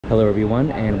Hello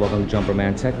everyone, and welcome to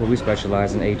Jumperman Tech, where we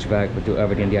specialize in HVAC but do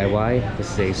everything DIY.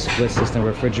 This is a split system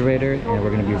refrigerator, and we're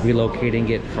going to be relocating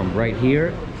it from right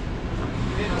here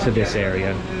to this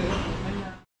area.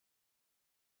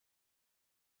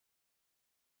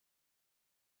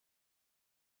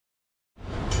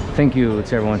 Thank you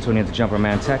to everyone tuning in to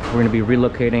Jumperman Tech. We're going to be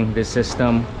relocating this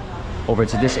system over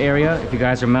to this area. If you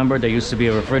guys remember, there used to be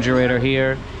a refrigerator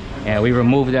here, and we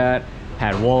removed that.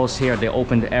 Had walls here. They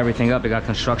opened everything up. They got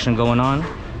construction going on,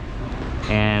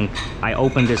 and I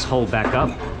opened this hole back up.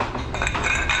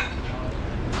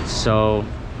 So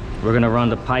we're gonna run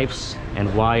the pipes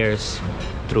and wires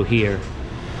through here.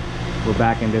 We're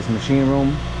back in this machine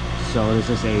room, so this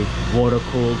is a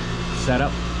water-cooled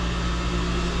setup.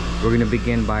 We're gonna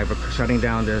begin by shutting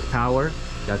down the power.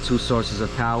 Got two sources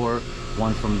of power,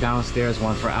 one from downstairs,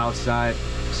 one for outside,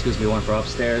 one for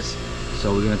upstairs.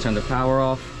 So we're gonna turn the power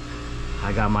off.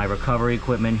 I got my recovery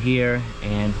equipment here,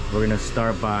 and we're gonna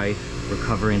start by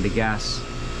recovering the gas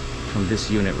from this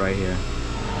unit right here.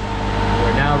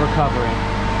 We're now recovering.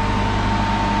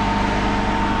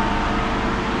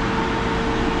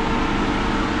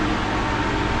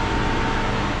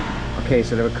 Okay,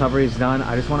 so the recovery is done.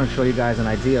 I just want to show you guys an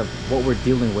idea of what we're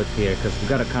dealing with here, because we've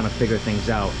got to kind of figure things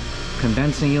out.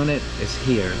 Condensing unit is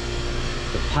here.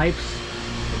 The pipes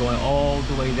are going all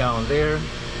the way down there,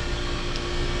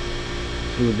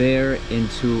 through there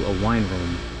into a wine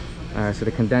room. All right, so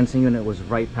the condensing unit was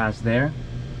right past there,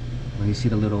 where you see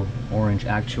the little orange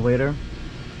actuator.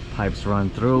 Pipes run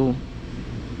through,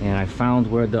 and I found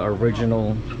where the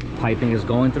original piping is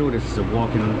going through. This is a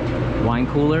walk-in wine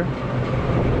cooler.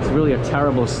 It's really a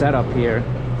terrible setup here,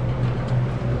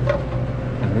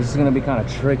 and this is going to be kind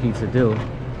of tricky to do.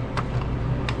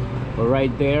 But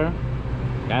right there,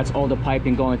 that's all the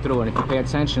piping going through, and if you pay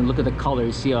attention, look at the color.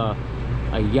 You see a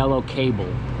yellow cable.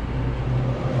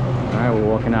 All right, we're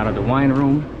walking out of the wine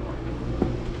room,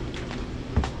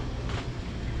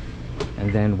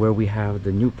 and then where we have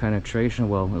the new penetration,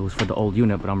 well, it was for the old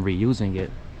unit, but I'm reusing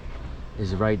it,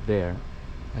 is right there.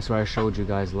 That's where I showed you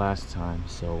guys last time.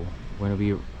 So we're gonna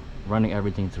be running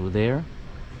everything through there,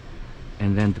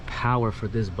 and then the power for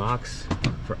this box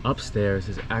for upstairs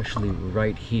is actually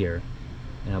right here,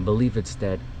 and I believe it's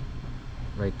that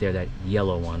right there, that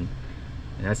yellow one.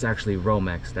 And that's actually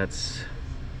Romex. That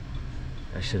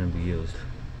shouldn't be used.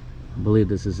 I believe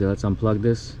this is it. Let's unplug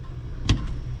this,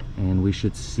 and we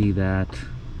should see that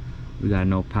we got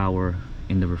no power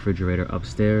in the refrigerator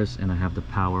upstairs, and I have the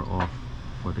power off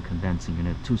for the condensing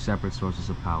unit. Two separate sources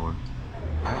of power.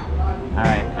 All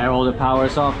right, all the power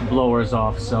is off, blower is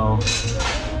off, so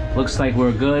looks like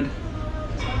we're good.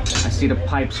 I see the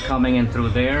pipes coming in through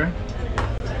there.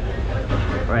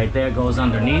 Right there goes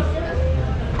underneath.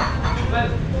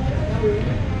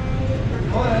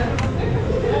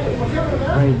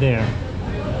 Right there,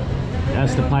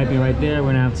 that's the piping right there.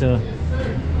 We're gonna have to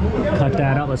cut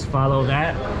that up. Let's follow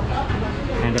that,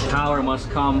 and the power must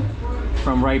come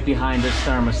from right behind this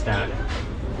thermostat.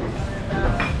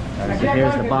 So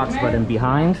here's the box button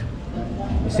behind.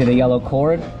 You see the yellow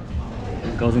cord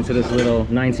goes into this little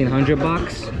 1900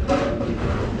 box.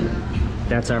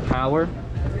 That's our power.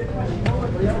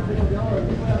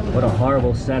 What a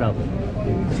horrible setup.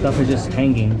 Stuff is just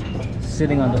hanging,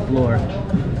 sitting on the floor.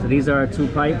 So these are our two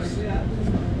pipes,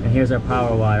 and here's our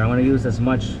power wire. I'm going to use as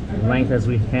much length as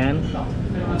we can.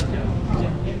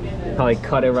 Probably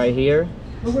cut it right here.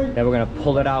 Then we're going to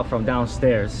pull it out from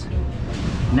downstairs.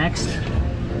 Next,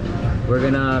 we're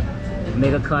going to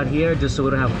make a cut here just so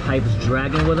we don't have pipes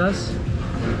dragging with us.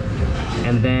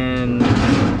 And then,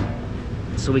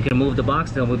 so we can move the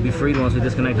box, then we'll be free once we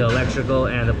disconnect the electrical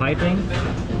and the piping.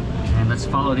 And let's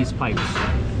follow these pipes.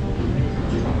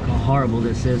 Look how horrible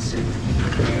this is.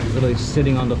 Literally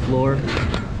sitting on the floor.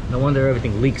 No wonder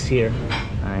everything leaks here.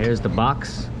 Here's the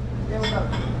box.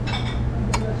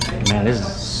 Man, this is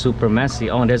super messy.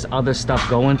 Oh, and there's other stuff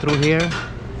going through here.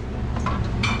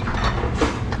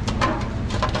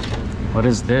 What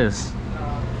is this?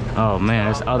 Oh man,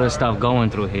 there's other stuff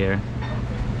going through here.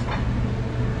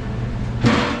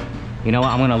 You know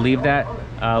what? I'm gonna leave that.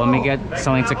 Let me get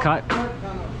something to cut.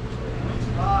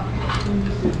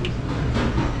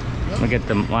 Let me get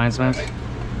the line smith.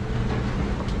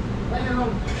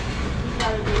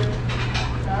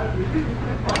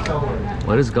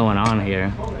 What is going on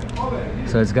here?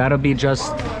 So it's got to be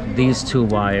just these two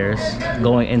wires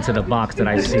going into the box that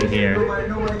I see here.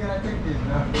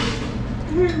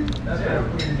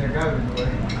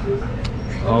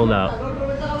 Hold up.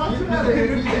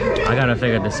 I gotta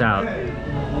figure this out.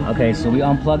 Okay, so we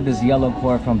unplugged this yellow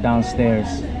cord from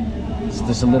downstairs. It's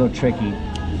just a little tricky.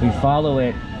 If we follow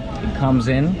it, it comes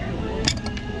in.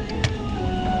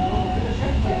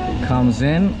 comes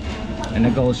in and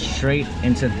it goes straight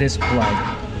into this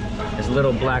plug. There's a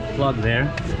little black plug there,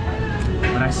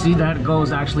 but I see that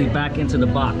goes actually back into the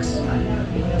box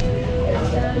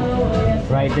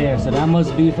right there. So that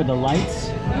must be for the lights.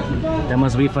 That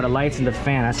must be for the lights and the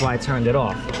fan. That's why I turned it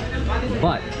off.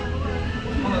 But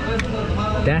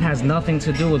that has nothing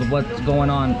to do with what's going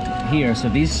on here. So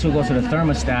these two go to the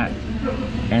thermostat,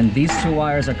 and these two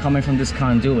wires are coming from this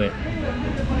conduit.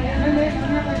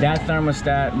 That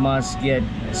thermostat must get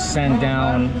sent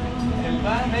down.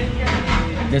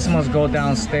 This must go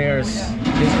downstairs.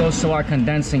 This goes to our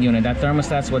condensing unit. That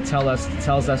thermostat's what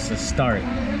tells us to start.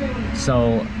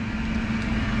 So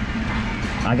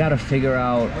I gotta figure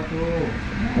out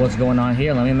what's going on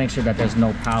here. Let me make sure that there's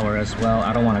no power as well.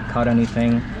 I don't want to cut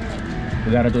anything.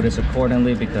 We gotta do this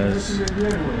accordingly, because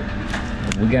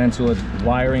if we get into a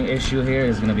wiring issue here,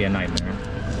 it's gonna be a nightmare.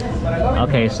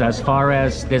 Okay, so as far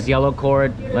as this yellow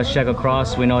cord, let's check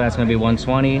across. We know that's gonna be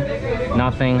 120.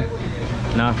 Nothing,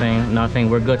 nothing, nothing.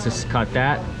 We're good to cut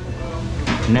that.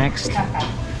 Next,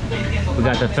 we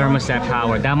got the thermostat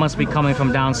power. That must be coming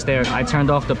from downstairs. I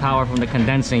turned off the power from the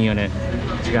condensing unit.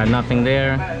 So got nothing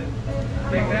there,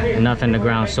 nothing to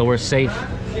ground. So we're safe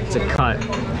to cut.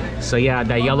 So yeah,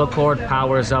 that yellow cord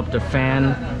powers up the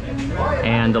fan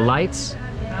and the lights,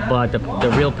 but the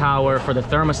real power for the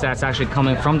thermostat is actually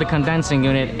coming from the condensing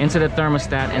unit into the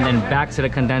thermostat and then back to the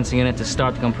condensing unit to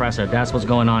start the compressor. That's what's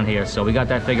going on here. So we got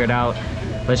that figured out.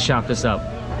 Let's chop this up.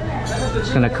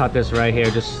 Just gonna cut this right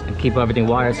here, just keep everything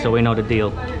wired so we know the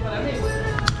deal. All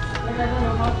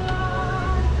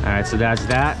right, so that's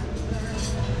that.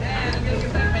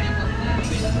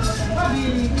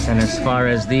 And as far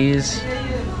as these,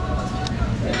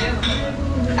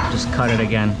 just cut it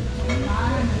again.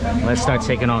 Let's start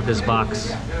taking off this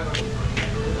box.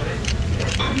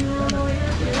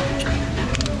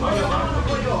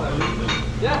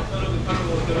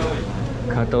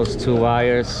 Cut those two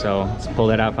wires, so let's pull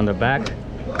it out from the back.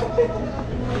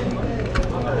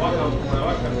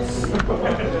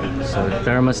 So the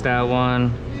thermostat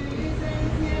one,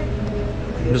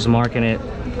 I'm just marking it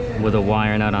with a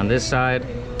wire nut on this side,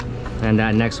 and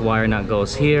that next wire nut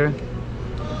goes here,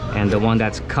 and the one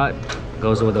that's cut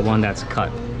goes with the one that's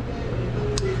cut.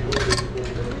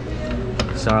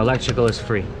 So our electrical is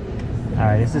free. All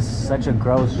right, this is such a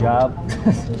gross job.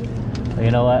 You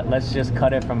know what, let's just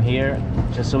cut it from here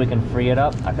just so we can free it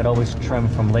up. I could always trim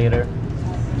from later.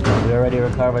 We already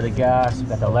recovered the gas, we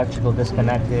got the electrical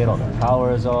disconnected, all the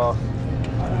power is off.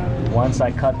 Once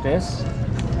I cut this,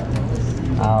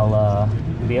 I'll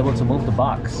be able to move the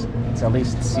box to at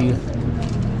least see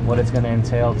what it's going to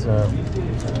entail to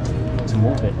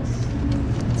move it.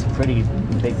 It's a pretty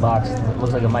big box. It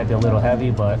looks like it might be a little heavy,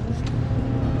 but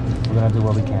we're going to do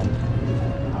what we can.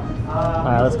 All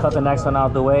right, let's cut the next one out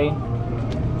of the way.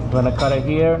 We're gonna cut it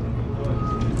here,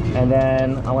 and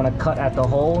then I'm gonna cut at the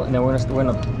hole, and then we're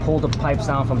gonna pull the pipes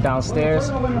down from downstairs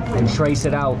and trace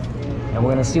it out. And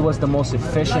we're gonna see what's the most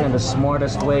efficient and the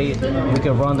smartest way we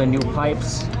can run the new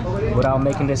pipes without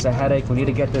making this a headache. We need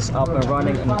to get this up and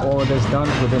running and all of this done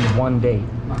within 1 day.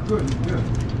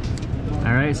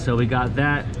 All right, so we got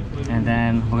that, and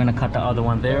then we're gonna cut the other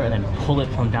one there and then pull it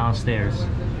from downstairs.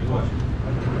 All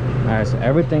right, so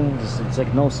everything, it's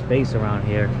like no space around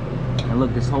here. And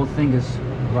look, this whole thing is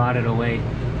rotted away.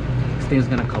 This thing's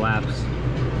gonna collapse.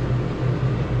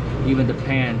 Even the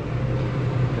pan,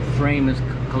 the frame is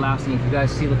collapsing. If you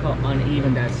guys see, look how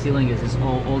uneven that ceiling is. It's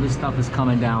all this stuff is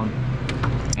coming down.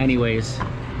 Anyways,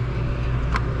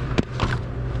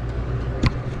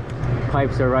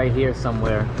 pipes are right here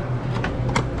somewhere.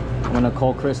 I'm gonna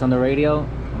call Chris on the radio.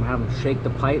 I'm gonna have him shake the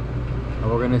pipe, and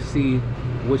we're gonna see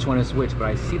which one is which. But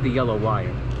I see the yellow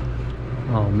wire.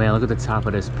 Oh man, look at the top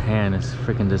of this pan. It's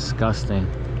freaking disgusting.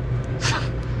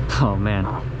 Oh man.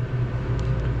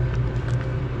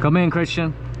 Come in,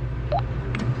 Christian.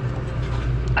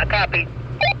 I copy.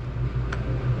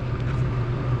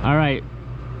 All right,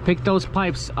 pick those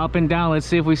pipes up and down. Let's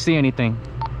see if we see anything.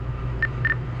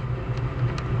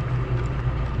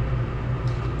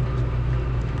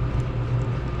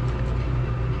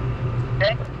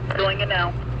 Okay, doing it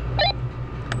now.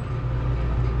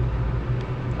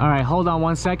 All right, hold on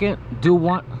 1 second. Do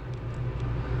one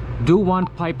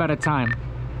pipe at a time.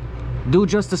 Do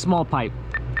just a small pipe.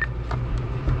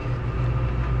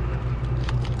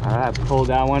 All right, pull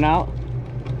that one out.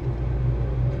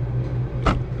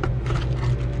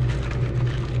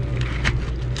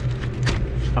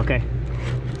 Okay,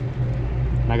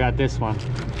 I got this one.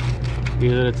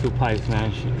 These are the two pipes,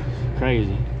 man. Shit,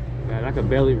 crazy. Man, I could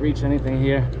barely reach anything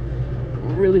here.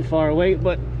 Really far away,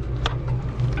 but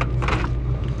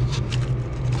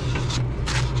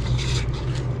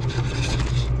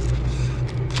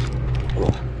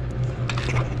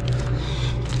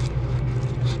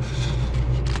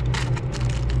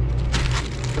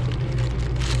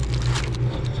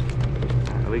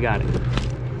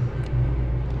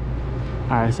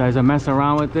Alright, so as I mess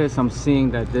around with this, I'm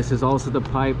seeing that this is also the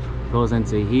pipe, goes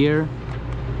into here.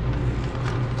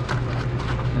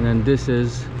 And then this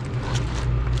is,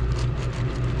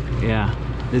 yeah,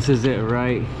 this is it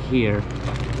right here.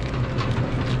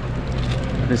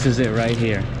 This is it right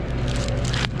here.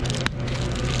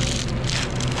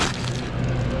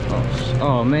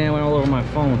 Oh man, I went all over my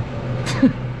phone.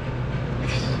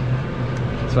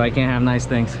 So I can't have nice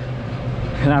things.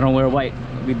 And I don't wear white.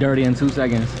 It'll be dirty in 2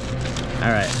 seconds. All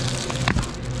right.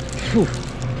 Whew.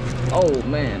 Oh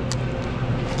man.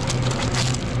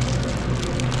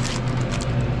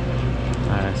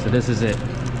 All right, so this is it.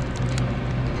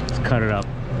 Let's cut it up.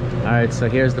 All right, so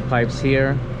here's the pipes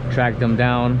here. Track them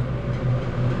down.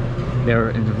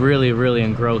 They're really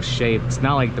in gross shape. It's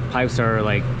not like the pipes are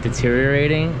like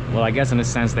deteriorating. Well, I guess in a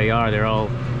sense they are. They're all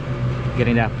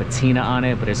getting that patina on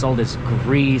it, but it's all this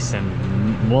grease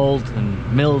and mold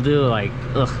and mildew. Like,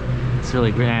 ugh, it's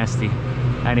really nasty.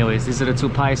 Anyways, these are the two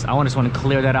pipes. I just want to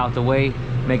clear that out the way,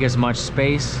 make as much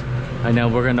space, and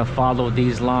then we're gonna follow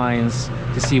these lines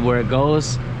to see where it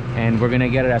goes, and we're gonna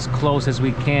get it as close as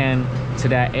we can to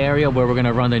that area where we're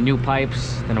gonna run the new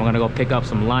pipes. Then we're gonna go pick up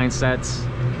some line sets.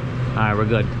 All right, we're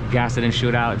good. Gas didn't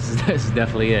shoot out. This is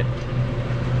definitely it.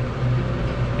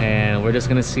 And we're just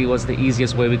gonna see what's the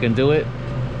easiest way we can do it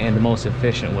and the most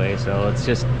efficient way. So let's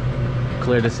just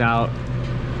clear this out,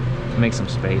 make some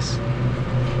space.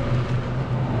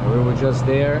 We were just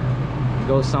there.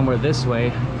 Go somewhere this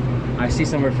way. I see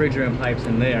some refrigerant pipes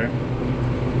in there.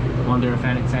 Wonder if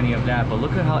it's any of that. But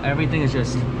look at how everything is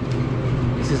just,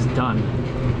 this is done.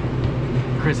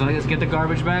 Chris, let's get the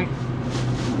garbage bag.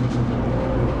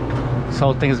 This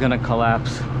whole thing is gonna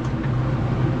collapse.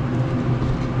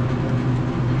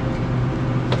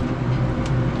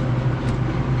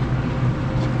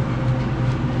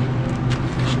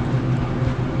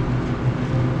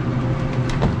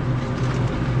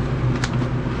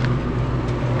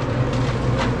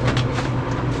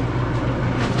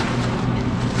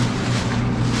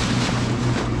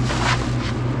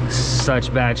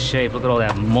 Such bad shape. Look at all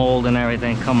that mold and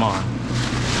everything. Come on.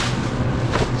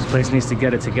 This place needs to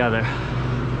get it together.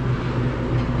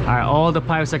 All right, all the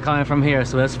pipes are coming from here,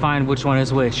 so let's find which one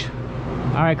is which.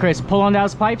 All right, Chris, pull on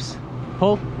those pipes.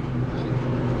 Pull.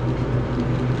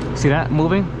 See that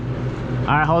moving?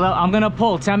 All right, hold up. I'm gonna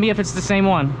pull. Tell me if it's the same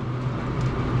one.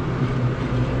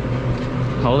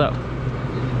 Hold up.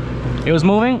 It was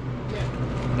moving?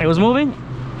 Yeah. It was moving?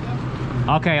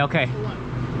 Yeah. Okay, okay.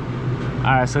 All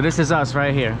right, so this is us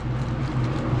right here.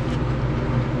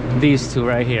 These two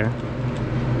right here.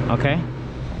 Okay?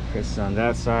 Chris is on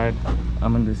that side.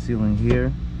 I'm in the ceiling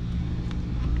here.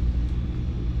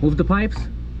 Move the pipes.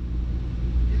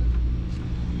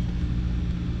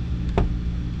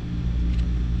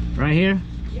 Right here?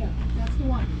 Yeah, that's the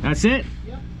one. That's it?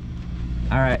 Yep.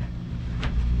 All right.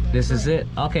 This is it.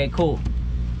 Okay, cool.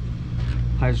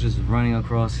 Pipes just running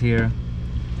across here.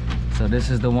 So this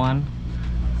is the one.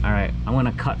 All right, I'm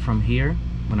gonna cut from here.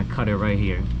 I'm gonna cut it right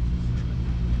here.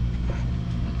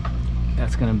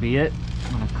 That's gonna be it.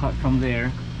 I'm gonna cut from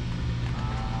there.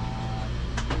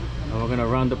 And we're gonna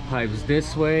run the pipes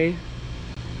this way.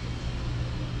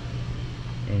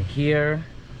 And here.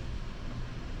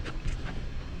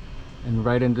 And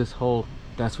right in this hole,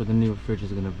 that's where the new fridge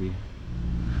is gonna be.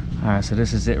 All right, so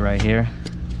this is it right here.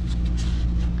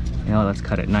 You know, let's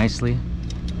cut it nicely.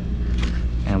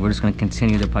 And we're just going to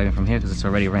continue the piping from here because it's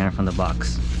already ran from the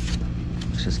box.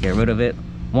 Let's just get rid of it.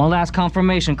 One last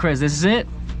confirmation, Chris. This is it?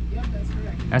 Yep, that's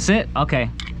correct. That's it? Okay.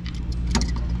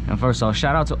 And first of all,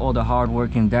 shout out to all the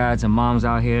hardworking dads and moms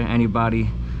out here. Anybody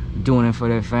doing it for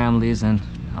their families and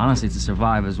honestly to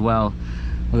survive as well.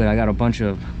 Look at, I got a bunch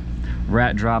of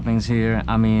rat droppings here.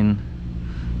 I mean,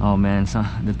 oh man, so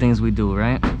the things we do,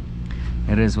 right?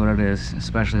 It is what it is,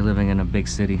 especially living in a big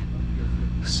city.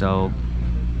 So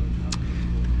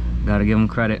gotta give them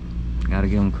credit. Gotta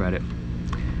give them credit.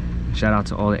 Shout out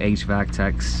to all the HVAC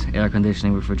techs, air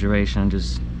conditioning, refrigeration,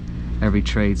 just every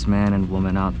tradesman and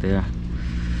woman out there.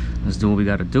 Let's do what we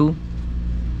gotta do.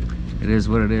 It is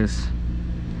what it is.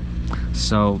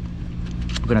 So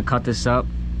we're gonna cut this up,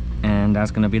 and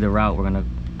that's gonna be the route. We're gonna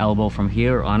elbow from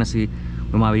here. Honestly,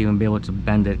 we might even be able to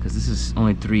bend it because this is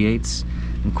only 3/8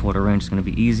 and 1/4 inch. It's gonna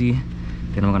be easy.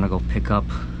 Then we're gonna go pick up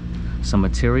some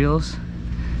materials.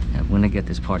 And we're gonna get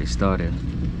this party started.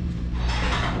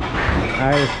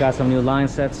 I just got some new line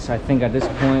sets. I think at this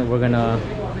point we're gonna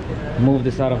move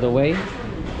this out of the way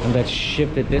and let's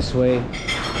shift it this way,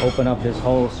 open up this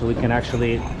hole so we can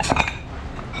actually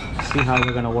see how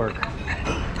we're gonna work.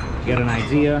 Get an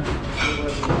idea.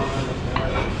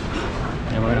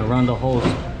 And we're gonna run the holes,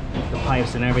 the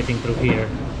pipes and everything through here.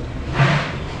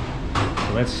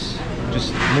 So let's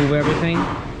just move everything,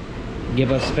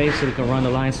 give us space so we can run the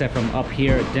line set from up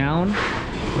here down,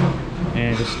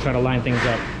 and just try to line things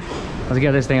up. Let's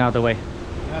get this thing out of the way.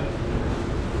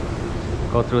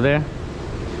 Go through there.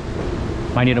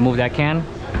 Might need to move that can.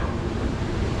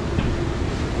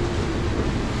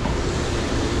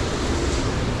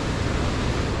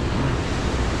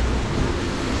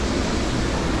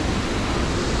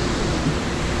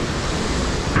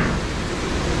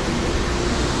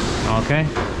 Okay.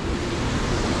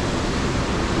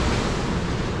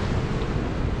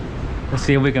 Let's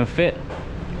see if we can fit.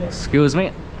 Excuse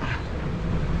me.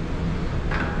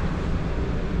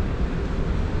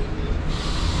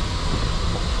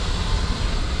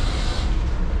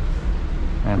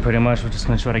 And pretty much we're just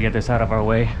gonna try to get this out of our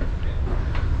way.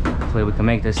 Hopefully we can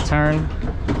make this turn.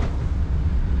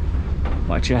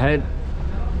 Watch your head.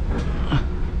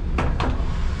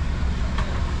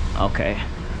 Okay.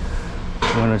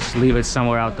 I'm gonna just leave it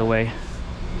somewhere out the way.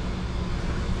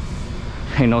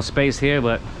 Ain't no space here,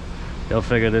 but they'll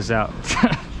figure this out. It's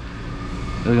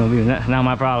gonna be not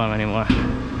my problem anymore.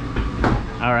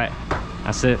 All right,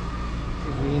 that's it.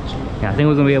 Yeah, I think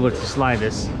we're gonna be able to slide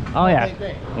this. Oh yeah,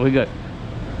 we're good.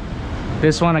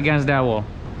 This one against that wall.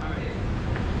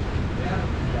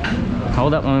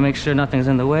 Hold up, let me make sure nothing's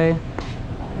in the way.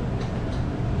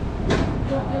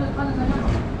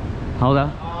 Hold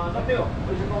up.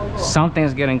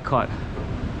 Something's getting caught.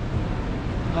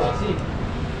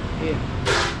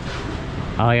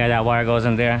 Oh yeah, that wire goes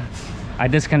in there. I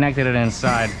disconnected it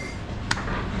inside.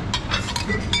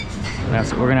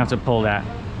 We're gonna have to pull that.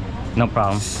 No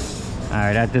problem. All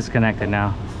right, that disconnected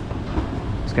now.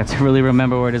 Just got to really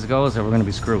remember where this goes or we're gonna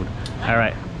be screwed. All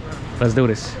right, let's do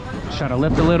this. Try to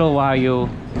lift a little while you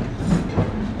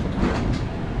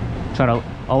try to,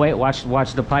 oh wait,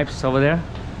 watch the pipes over there.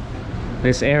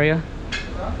 This area.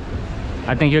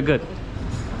 I think you're good.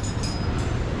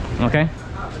 Okay.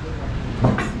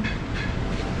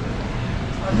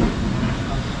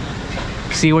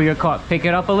 See where you're caught. Pick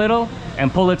it up a little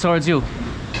and pull it towards you.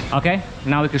 Okay?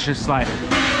 Now we can just slide it.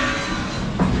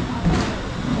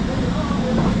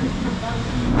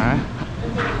 Alright.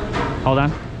 Hold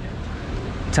on.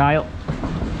 Tile.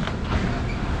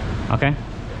 Okay.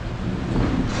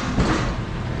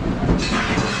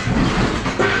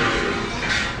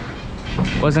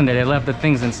 Wasn't it? They left the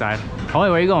things inside. Oh, wait,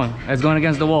 where are you going? It's going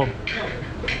against the wall.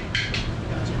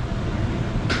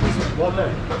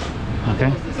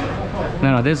 Okay.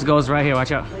 No, this goes right here.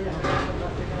 Watch out.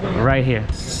 Right here.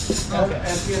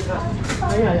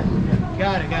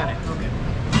 Got it. Okay.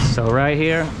 So right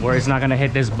here, where it's not going to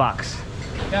hit this box.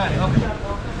 Got it. Okay.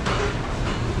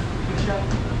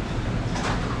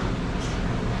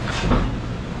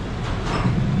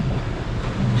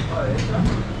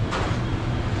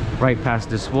 Right past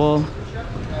this wall.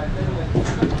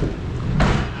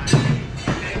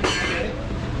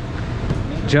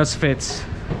 Just fits.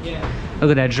 Look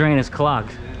at that drain, is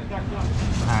clogged.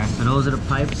 Alright, so those are the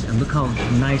pipes, and look how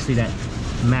nicely that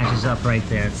matches up right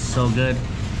there. It's so good.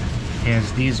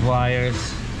 Here's these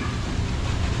wires.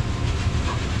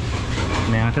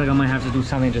 Man, I feel like I might have to do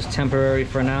something just temporary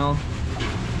for now,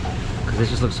 because this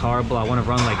just looks horrible. I want to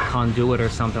run like conduit or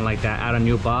something like that. Add a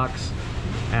new box,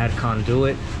 add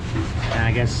conduit. And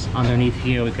I guess underneath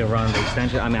here we could run the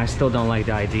extension. I mean, I still don't like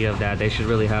the idea of that. They should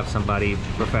really have somebody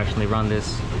professionally run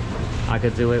this. I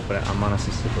could do it, but I'm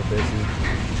honestly super busy.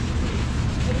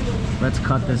 Let's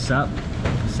cut this up,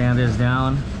 sand this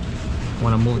down.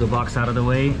 Want to move the box out of the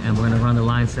way, and we're gonna run the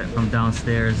line set from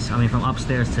downstairs. I mean, from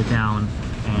upstairs to down,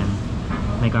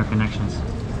 and make our connections.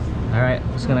 All right,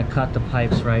 just gonna cut the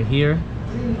pipes right here.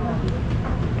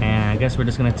 And I guess we're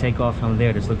just gonna take off from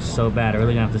there. This looks so bad. I'm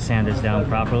really gonna have to sand this down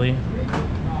properly.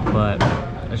 But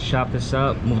let's chop this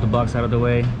up, move the box out of the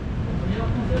way,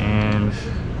 and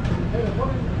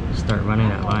start running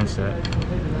that line set.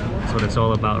 That's what it's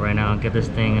all about right now. Get this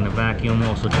thing in the vacuum,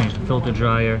 also change the filter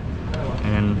dryer,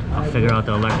 and then I'll figure out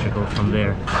the electrical from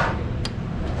there.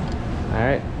 All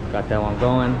right, got that one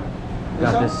going.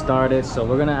 Got this started. So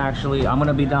we're gonna I'm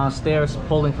gonna be downstairs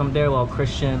pulling from there while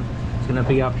Christian is gonna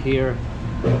be up here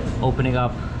opening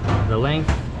up the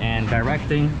length and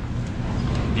directing.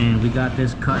 And we got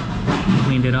this cut,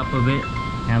 cleaned it up a bit,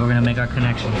 and we're gonna make our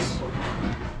connections.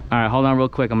 All right, hold on real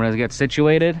quick. I'm gonna get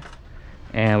situated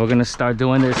and we're gonna start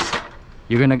doing this.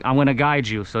 I'm gonna guide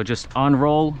you, so just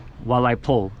unroll while I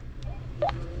pull.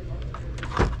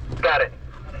 Got it.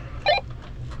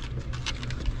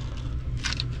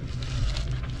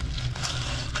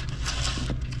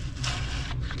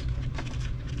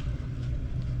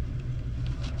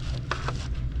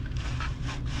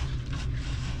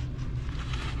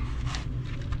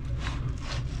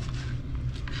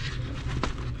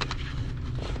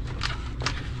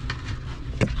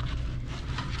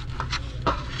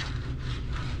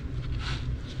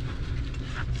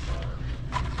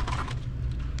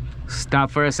 Stop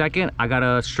for a second. I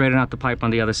gotta straighten out the pipe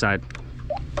on the other side.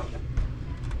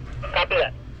 Copy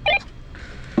that.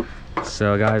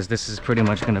 So guys, this is pretty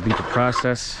much gonna be the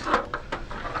process.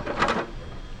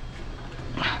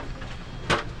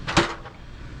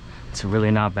 It's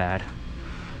really not bad.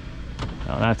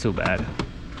 No, not too bad.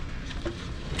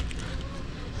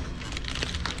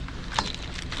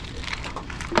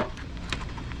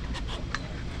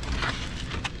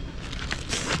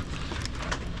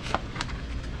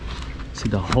 See,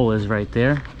 the hole is right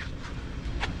there.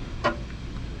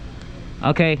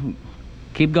 Okay,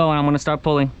 keep going. I'm gonna start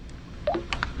pulling.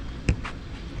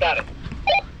 Got it.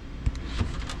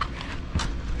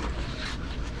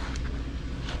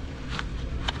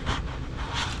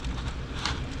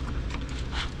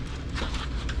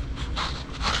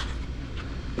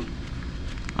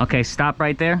 Okay, stop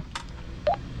right there.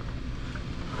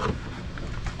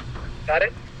 Got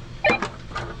it.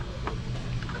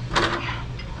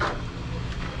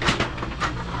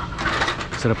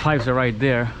 So the pipes are right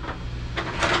there.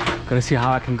 Gotta see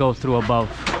how I can go through above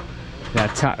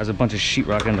that top. There's a bunch of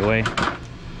sheetrock in the way.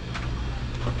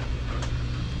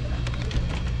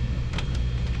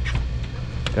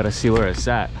 Gotta see where it's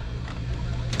at.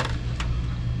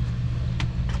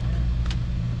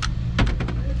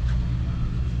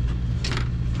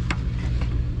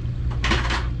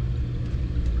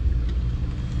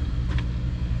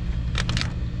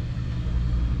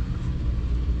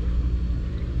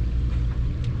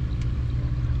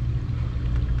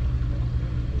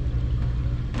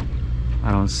 I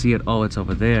don't see it. Oh, it's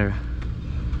over there.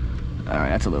 All right,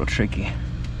 that's a little tricky.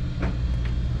 I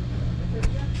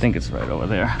think it's right over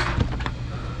there.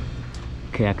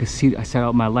 Okay, I can see, I set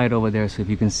out my light over there, so if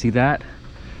you can see that,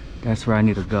 that's where I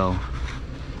need to go.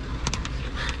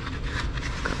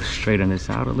 Gotta straighten this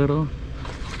out a little.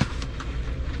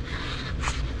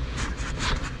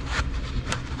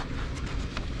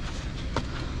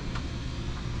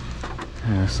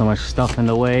 There's so much stuff in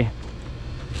the way.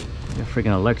 They're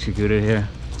freaking electrocuted here.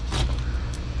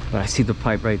 But I see the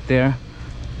pipe right there.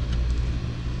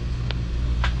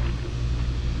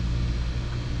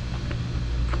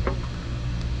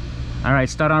 All right,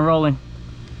 start unrolling.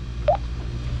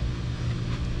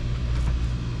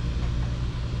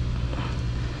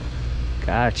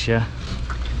 Gotcha.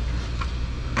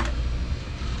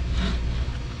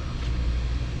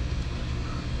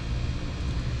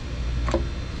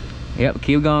 Yep,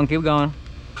 keep going, keep going.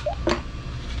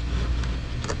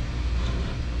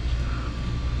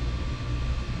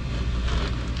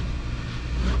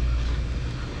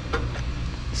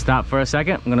 Stop for a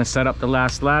second. I'm gonna set up the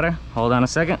last ladder. Hold on a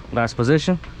second. Last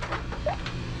position.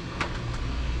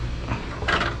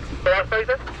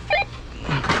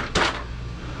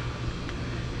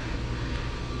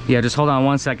 Yeah, just hold on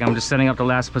one second. I'm just setting up the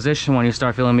last position. When you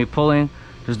start feeling me pulling,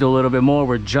 just do a little bit more.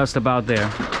 We're just about there.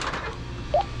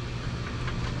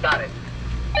 Got it.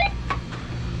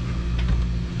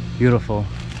 Beautiful.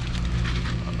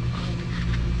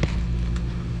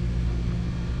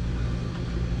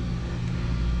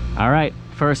 All right,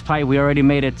 first pipe, we already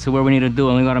made it to where we need to do.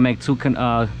 Only got to make two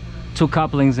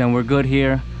couplings and we're good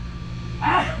here.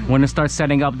 We're gonna start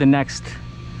setting up the next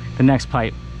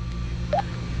pipe.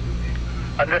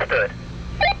 Understood.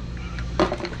 All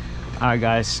right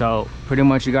guys, so pretty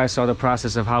much you guys saw the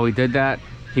process of how we did that.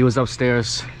 He was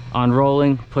upstairs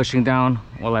unrolling, pushing down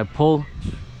while I pull.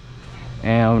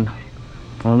 And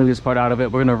I'm gonna leave this part out of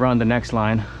it. We're gonna run the next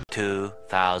line.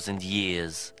 2,000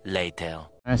 years later.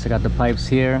 All right, so I got the pipes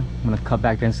here. I'm gonna cut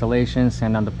back the insulation,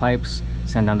 sand down the pipes,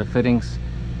 sand down the fittings,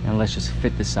 and let's just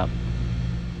fit this up.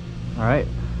 All right,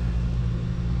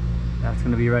 that's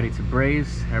gonna be ready to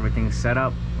braze. Everything's set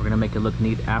up. We're gonna make it look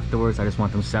neat afterwards. I just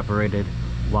want them separated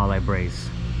while I braze.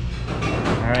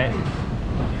 All right,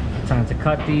 time to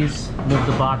cut these, move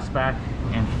the box back,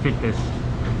 and fit this.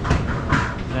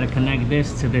 Gotta connect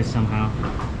this to this somehow.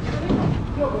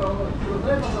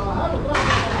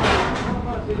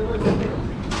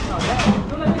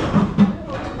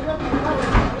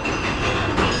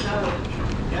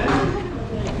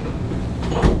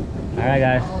 Alright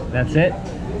guys, that's it.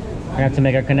 I have to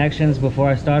make our connections before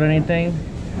I start anything.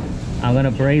 I'm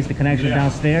gonna braze the connections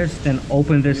downstairs, then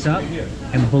open this up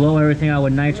and blow everything out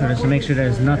with nitro just to make sure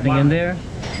there's nothing in there.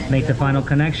 Make the final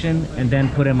connection and then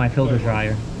put in my filter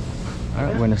dryer.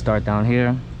 Alright, we're gonna start down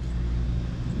here.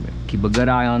 Keep a good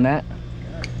eye on that.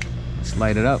 Let's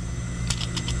light it up.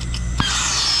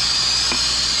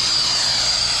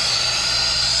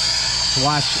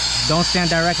 Watch, don't stand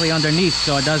directly underneath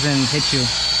so it doesn't hit you.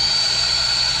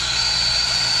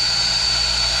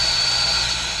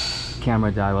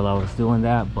 Camera died while I was doing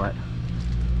that, but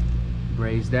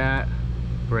braze that,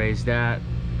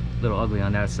 a little ugly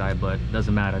on that side, but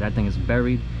doesn't matter. That thing is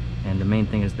buried, and the main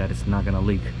thing is that it's not gonna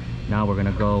leak. Now we're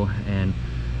gonna go, and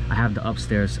I have the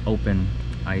upstairs open.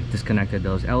 I disconnected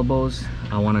those elbows.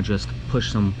 I want to just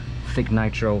push some thick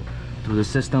nitro through the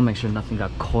system, make sure nothing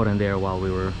got caught in there while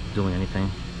we were doing anything.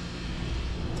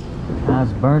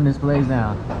 Let's burn this place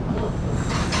down.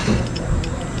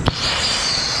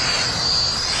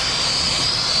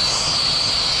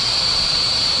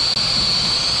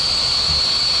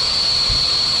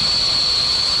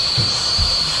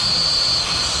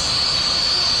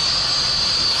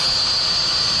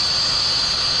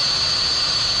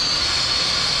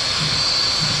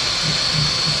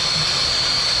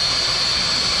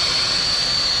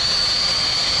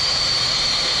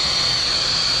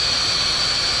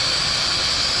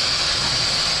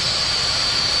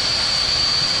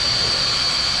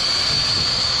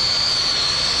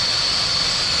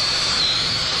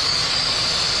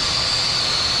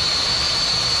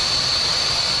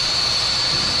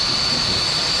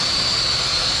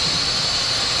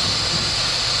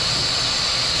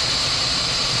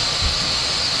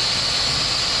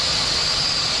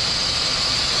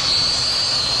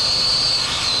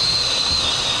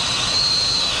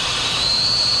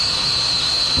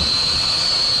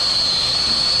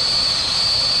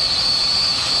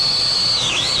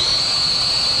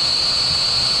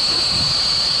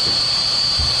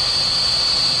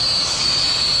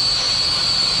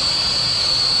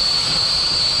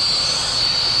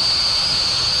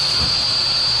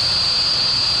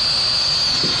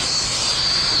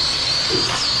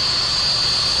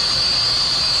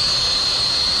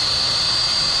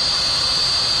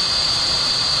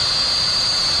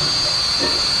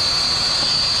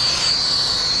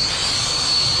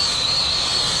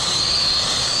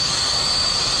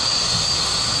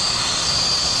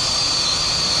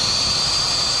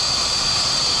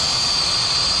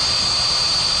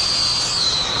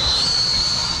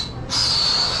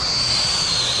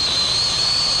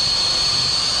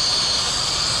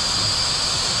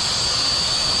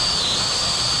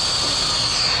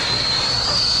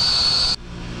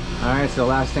 Alright, so the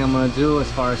last thing I'm going to do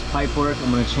as far as pipe work,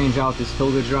 I'm going to change out this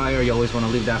filter dryer. You always want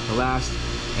to leave that for last,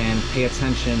 and pay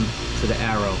attention to the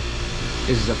arrow.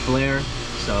 This is a flare,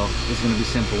 so this is going to be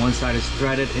simple. One side is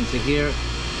threaded into here,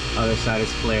 other side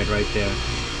is flared right there.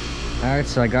 Alright,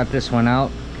 so I got this one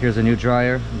out. Here's a new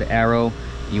dryer. The arrow,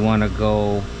 you want to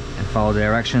go and follow the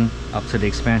direction up to the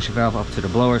expansion valve, up to the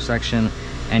blower section.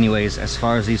 Anyways, as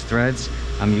far as these threads,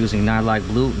 I'm using Nylon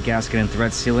Blue gasket and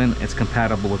thread sealant. It's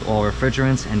compatible with all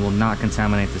refrigerants and will not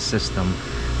contaminate the system.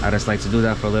 I just like to do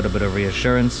that for a little bit of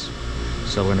reassurance.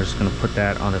 So we're just gonna put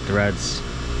that on the threads.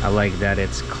 I like that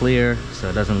it's clear so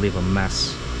it doesn't leave a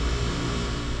mess.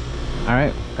 All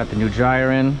right, got the new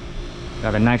dryer in.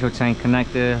 Got the nitro tank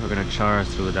connected. We're gonna charge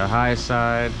through the high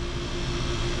side.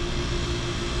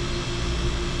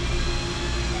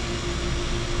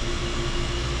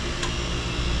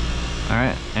 All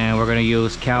right, and we're gonna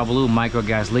use Cal Blue micro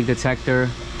gas leak detector,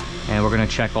 and we're gonna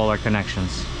check all our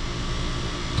connections.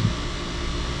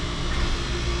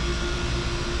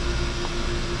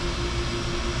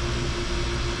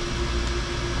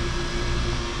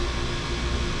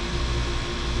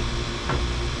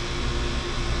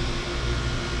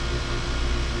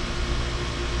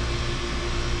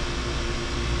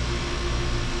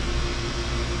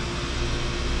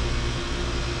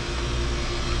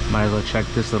 Might as well check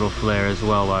this little flare as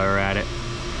well while we're at it.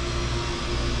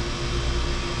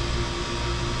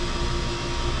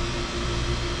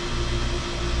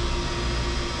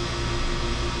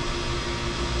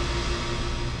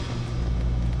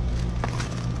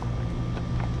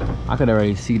 I could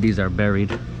already see these are buried.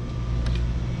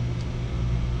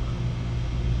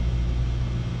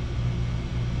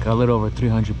 Got a little over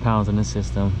 300 pounds in the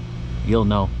system. You'll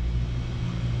know.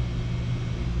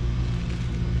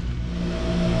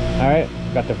 Alright,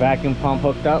 got the vacuum pump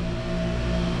hooked up.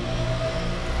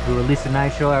 We released the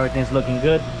nitro, everything's looking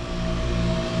good.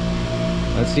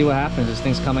 Let's see what happens. This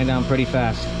thing's coming down pretty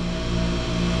fast.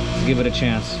 Let's give it a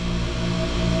chance.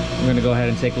 We're gonna go ahead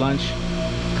and take lunch,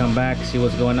 come back, see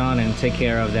what's going on, and take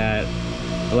care of that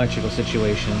electrical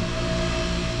situation.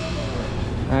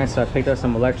 Alright, so I picked up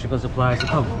some electrical supplies. Look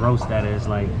how gross that is.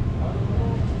 Like,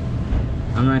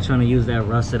 I'm not trying to use that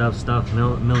rusted up stuff,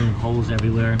 million holes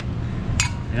everywhere.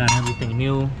 I got everything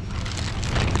new.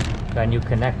 Got new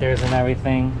connectors and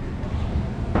everything.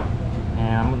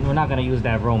 And we're not gonna use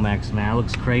that Romex, man. It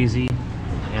looks crazy.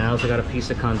 And I also got a piece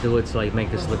of conduit to like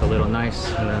make this look a little nice.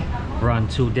 I'm gonna run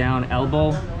 2 down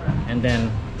elbow and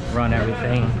then run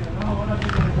everything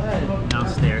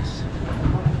downstairs.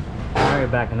 Alright,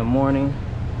 back in the morning.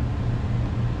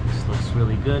 This looks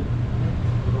really good.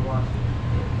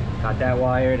 Got that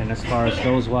wired, and as far as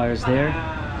those wires there,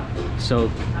 so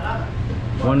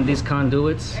one of these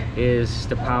conduits is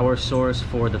the power source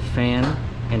for the fan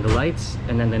and the lights,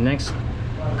 and then the next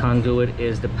conduit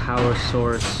is the power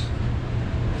source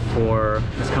for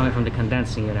it's coming from the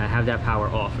condensing unit. I have that power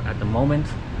off at the moment.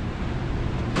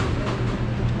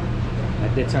 I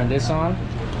did turn this on.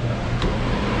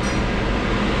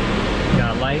 We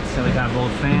got lights and we got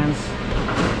both fans.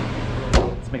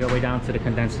 Let's make our way down to the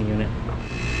condensing unit.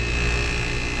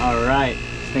 All right,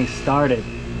 this thing started.